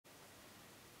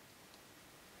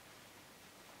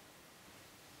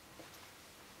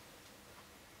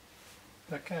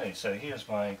Okay, so here's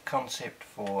my concept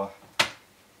for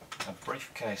a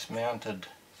briefcase mounted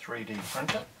 3D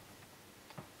printer.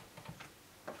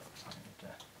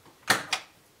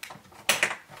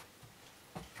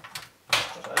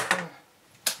 Pop it open.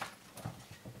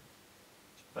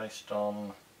 It's based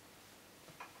on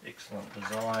excellent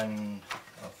design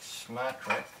of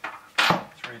SmartRack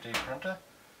 3D printer,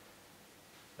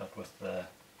 but with the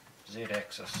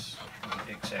Z-axis and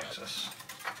the X-axis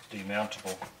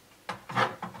demountable, so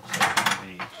it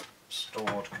can be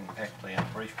stored compactly in a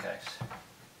briefcase.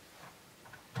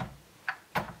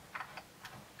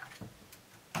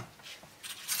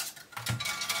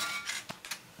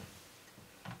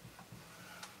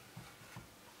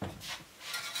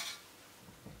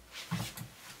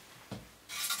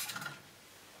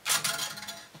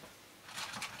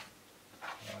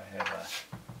 I have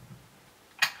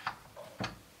a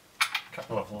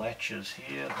couple of latches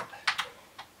here that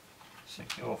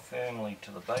secure firmly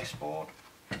to the baseboard.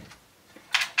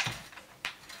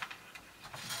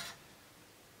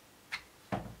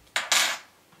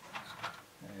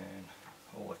 And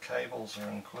all the cables are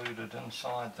included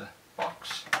inside the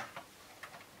box.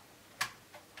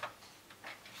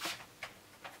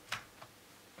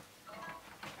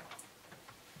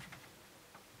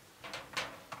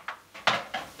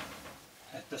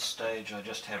 At this stage I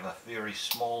just have a very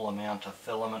small amount of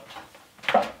filament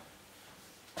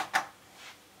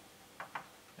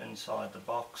inside the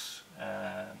box.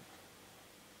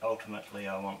 Ultimately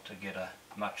I want to get a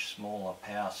much smaller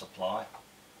power supply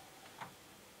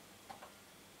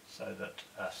so that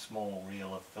a small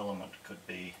reel of filament could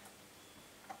be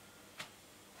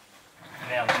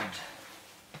mounted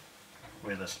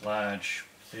where this large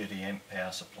 30 amp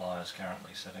power supply is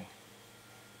currently sitting.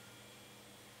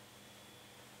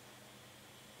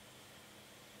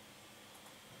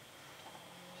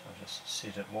 So I'll just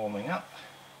set it warming up.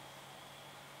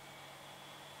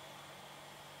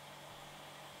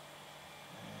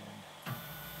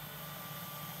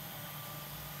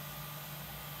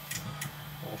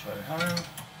 Auto home.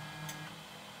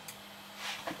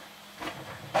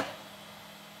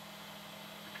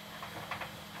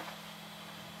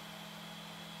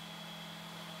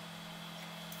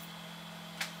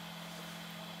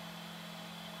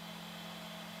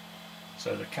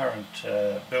 So the current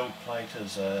build plate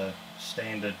is a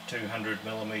standard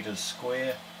 200mm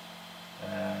square,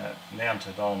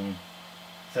 mounted on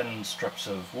thin strips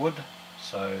of wood,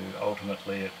 so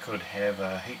ultimately it could have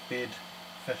a heat bed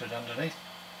fitted underneath.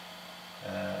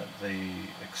 The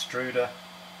extruder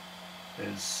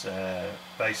is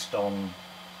based on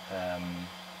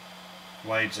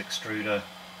Wade's extruder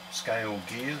scale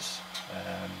gears,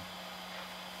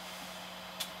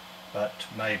 but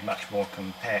made much more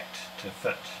compact to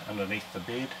fit underneath the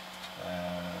bed.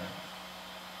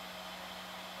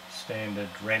 Standard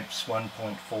ramps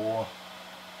 1.4,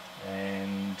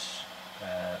 and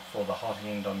for the hot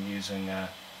end I'm using a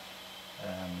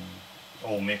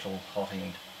all metal hot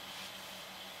end.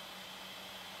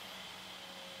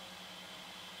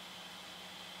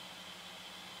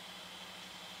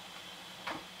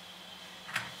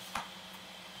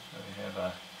 So we have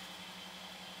a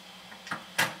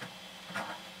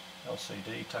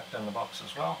LCD tucked in the box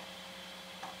as well.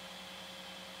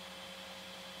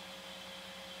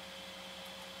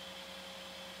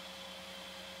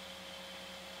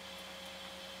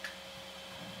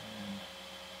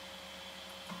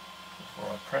 Before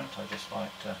I print, I just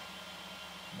like to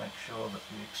make sure that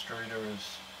the extruder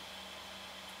is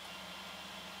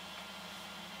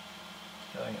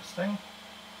doing its thing.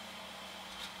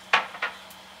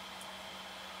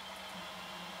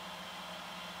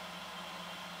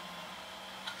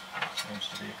 It seems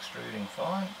to be extruding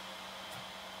fine.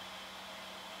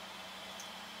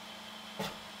 So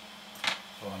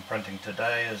what I'm printing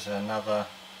today is another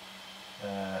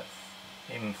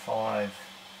M5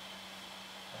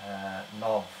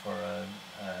 knob for a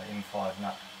M5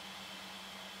 nut.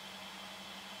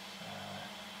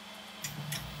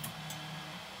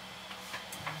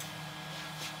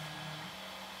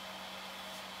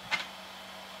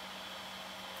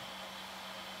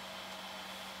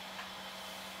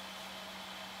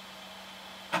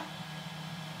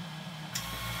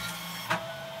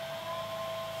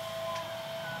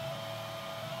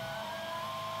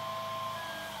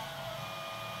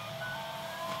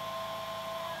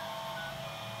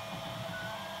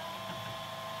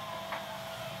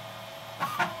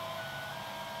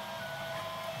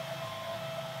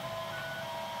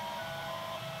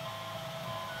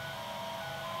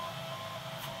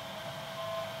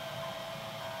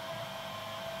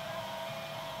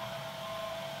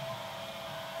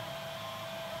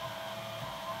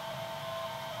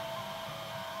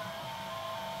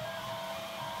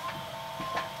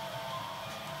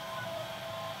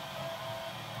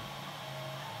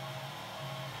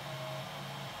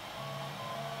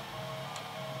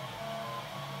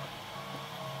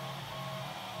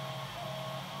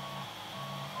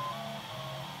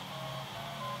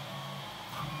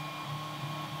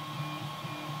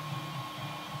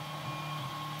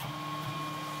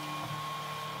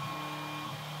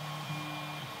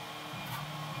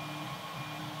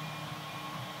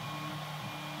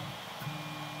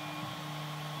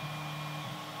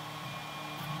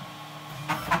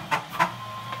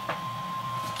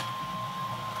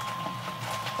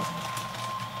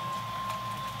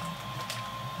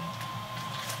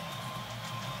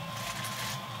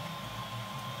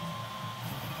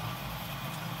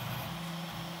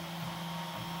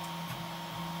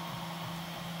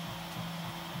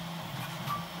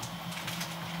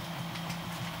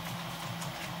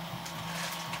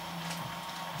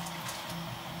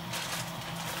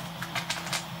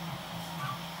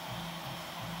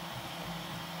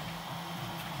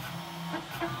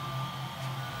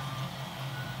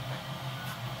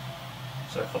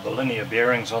 So for the linear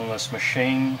bearings on this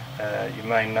machine, you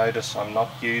may notice I'm not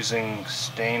using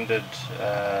standard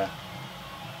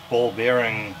ball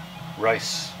bearing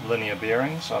race linear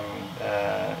bearings. I'm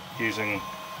using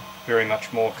very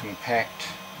much more compact,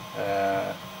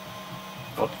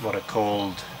 what are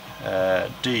called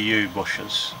DU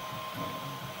bushes,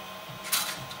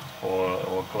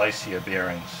 or glacier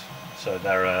bearings. So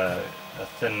they're a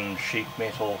thin sheet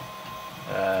metal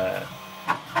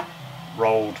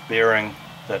rolled bearing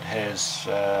that has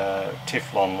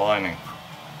Teflon lining.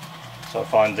 So I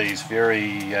find these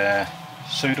very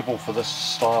suitable for this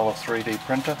style of 3D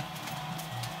printer,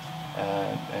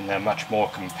 and they're much more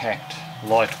compact,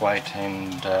 lightweight,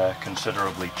 and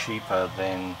considerably cheaper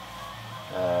than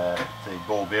the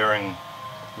ball bearing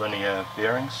linear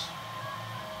bearings.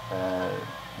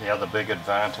 The other big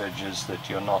advantage is that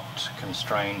you're not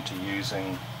constrained to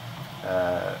using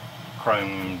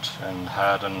chromed and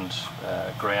hardened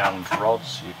ground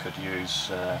rods. You could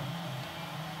use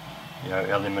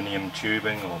aluminium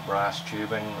tubing or brass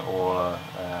tubing, or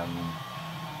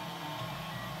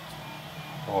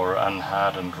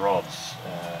unhardened rods.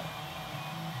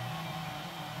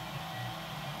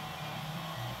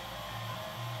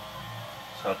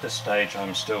 So at this stage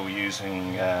I'm still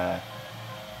using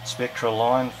spectral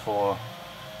line for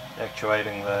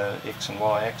actuating the X and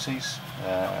Y axes.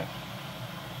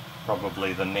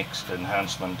 Probably the next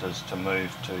enhancement is to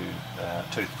move to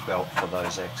tooth belt for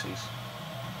those axes.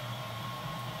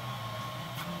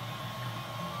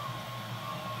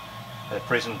 At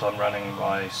present I'm running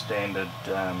my standard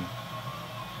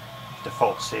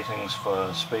default settings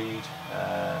for speed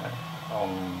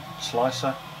on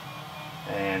slicer,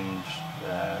 and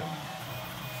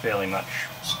fairly much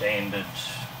standard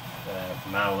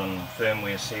Marlin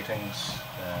firmware settings,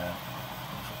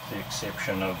 with the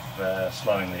exception of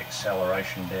slowing the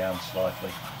acceleration down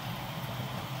slightly.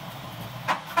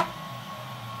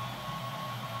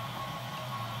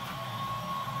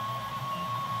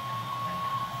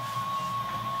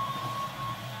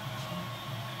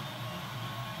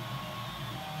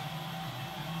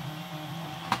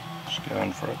 Just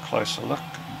going for a closer look,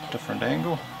 different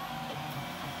angle.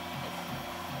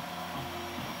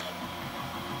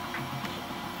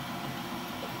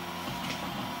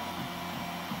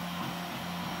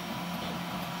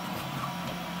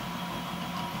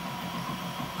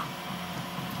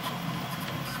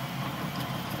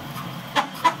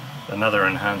 Another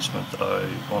enhancement that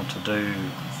I want to do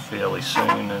fairly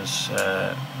soon is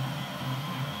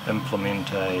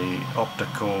implement a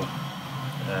optical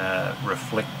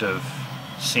reflective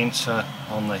sensor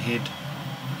on the head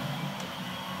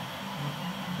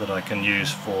that I can use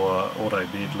for auto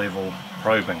bed level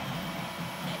probing.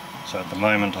 So at the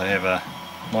moment I have a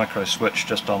micro switch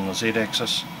just on the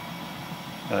Z-axis,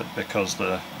 but because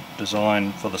the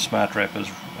design for the smart wrap is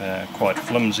quite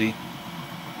flimsy,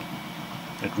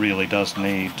 it really does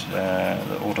need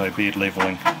the auto bed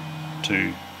leveling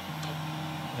to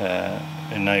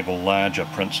enable larger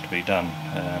prints to be done.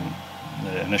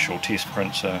 The initial test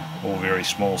prints are all very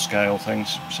small scale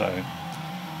things, so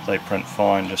they print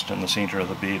fine just in the centre of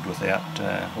the bed without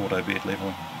auto bed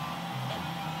leveling.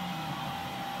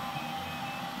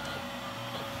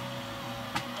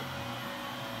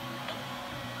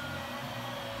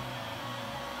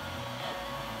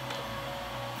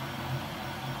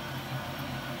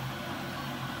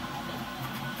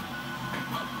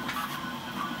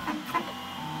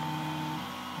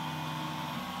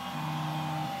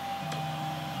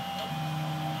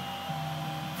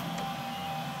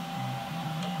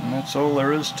 And that's all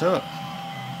there is to it.